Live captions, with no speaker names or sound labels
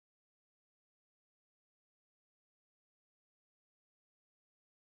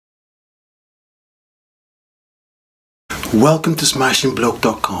Welcome to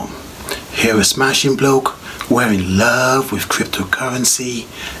SmashingBloke.com. Here is SmashingBloke. We're in love with cryptocurrency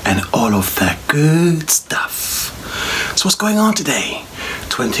and all of that good stuff. So what's going on today?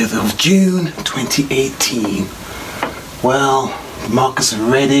 20th of June 2018. Well, the markets are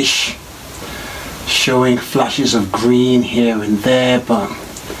reddish, showing flashes of green here and there, but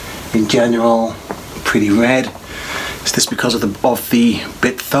in general pretty red. Is this because of the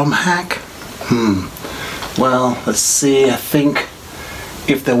bit thumb hack? Well, let's see. I think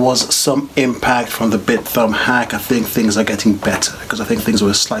if there was some impact from the bit thumb hack, I think things are getting better, because I think things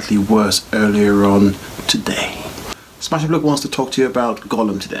were slightly worse earlier on today. SmashingBloke wants to talk to you about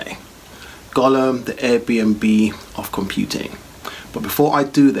Golem today. Golem, the Airbnb of computing. But before I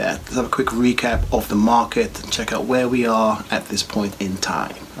do that, let's have a quick recap of the market and check out where we are at this point in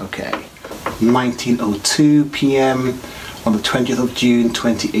time. Okay, 19:02 p.m. on the 20th of June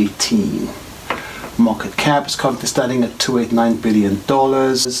 2018. Market cap is currently standing at $289 billion.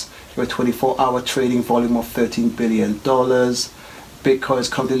 Your 24-hour trading volume of $13 billion. Bitcoin is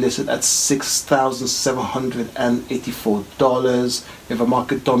currently listed at $6,784. We have a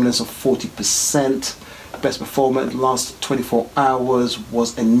market dominance of 40%. Best performer in the last 24 hours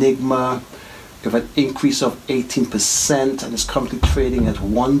was Enigma. We have an increase of 18% and is currently trading at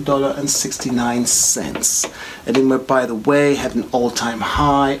 $1.69. Enigma, by the way, had an all-time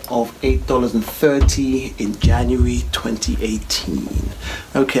high of $8.30 in January 2018.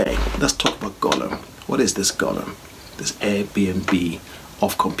 Okay, let's talk about Golem. What is this Golem? This Airbnb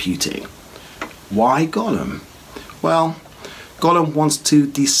of computing. Why Golem? Well, Golem wants to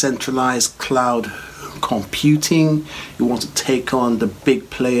decentralize cloud computing. You want to take on the big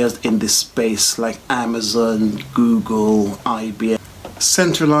players in this space like Amazon, Google, IBM.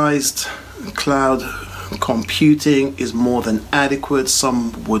 Centralized cloud computing is more than adequate,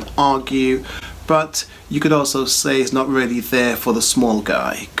 some would argue, but you could also say it's not really there for the small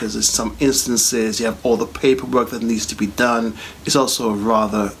guy, because in some instances you have all the paperwork that needs to be done. It's also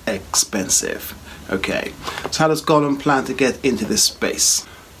rather expensive. Okay, so how does Golem plan to get into this space?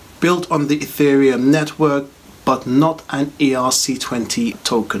 Built on the Ethereum network, but not an ERC20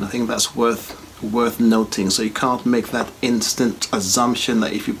 token. I think that's worth noting. So you can't make that instant assumption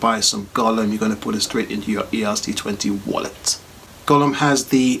that if you buy some Golem, you're going to put it straight into your ERC20 wallet. Golem has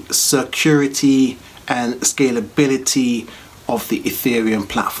the security and scalability of the Ethereum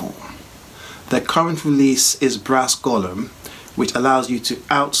platform. Their current release is Brass Golem, which allows you to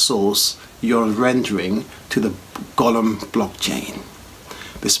outsource your rendering to the Golem blockchain.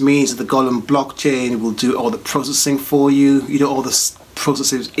 This means that the Golem blockchain will do all the processing for you. You know, all the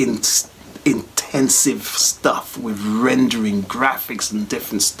processes intensive stuff with rendering, graphics and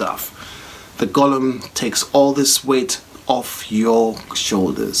different stuff. The Golem takes all this weight off your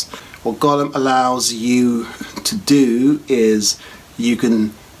shoulders. What Golem allows you to do is you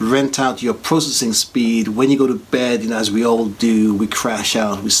can rent out your processing speed. When you go to bed, you know, as we all do, we crash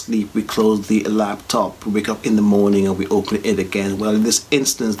out, we sleep, we close the laptop, we wake up in the morning and we open it again. Well, in this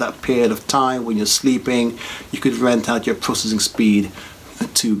instance, that period of time when you're sleeping, you could rent out your processing speed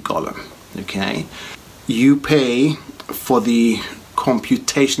to Golem. Okay, you pay for the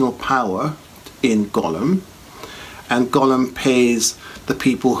computational power in Golem, and Golem pays the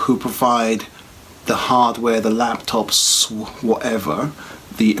people who provide the hardware, the laptops, whatever,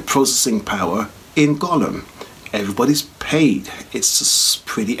 the processing power in Golem. Everybody's paid. It's just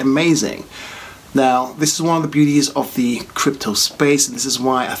pretty amazing. Now, this is one of the beauties of the crypto space, and this is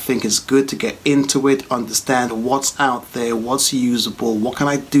why I think it's good to get into it, understand what's out there, what's usable, what can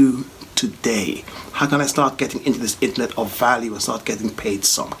I do today? How can I start getting into this internet of value and start getting paid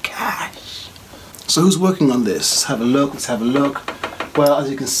some cash? So who's working on this? Let's have a look. Let's have a look. Well, as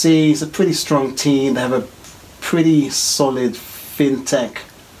you can see, it's a pretty strong team. They have a pretty solid fintech,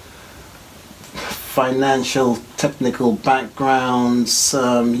 financial, technical backgrounds.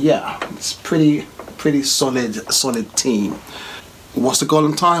 Yeah, it's pretty solid team. What's the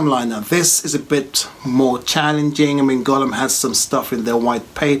Golem timeline now? This is a bit more challenging. I mean, Golem has some stuff in their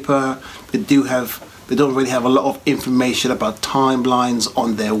white paper. They don't really have a lot of information about timelines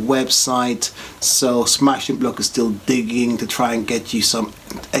on their website. So SmashingBloke is still digging to try and get you some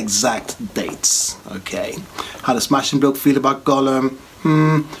exact dates. Okay, how does SmashingBloke feel about Golem?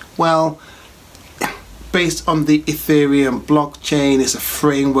 Well, based on the Ethereum blockchain, it's a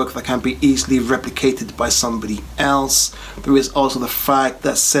framework that can be easily replicated by somebody else. There is also the fact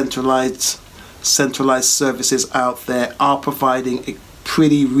that centralized services out there are providing a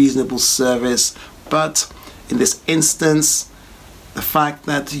pretty reasonable service, but in this instance, the fact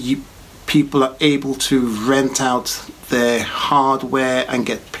that people are able to rent out their hardware and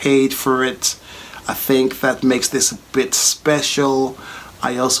get paid for it, I think that makes this a bit special.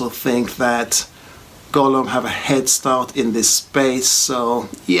 I also think that Golem have a head start in this space, so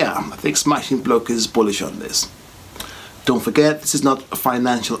yeah, I think SmashingBloke is bullish on this. Don't forget, this is not a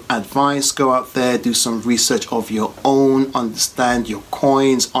financial advice. Go out there, do some research of your own, understand your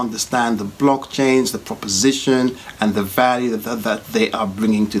coins, understand the blockchains, the proposition, and the value that they are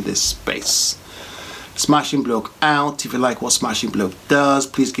bringing to this space. SmashingBloke out. If you like what SmashingBloke does,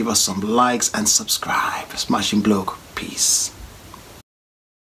 please give us some likes and subscribe. SmashingBloke, peace.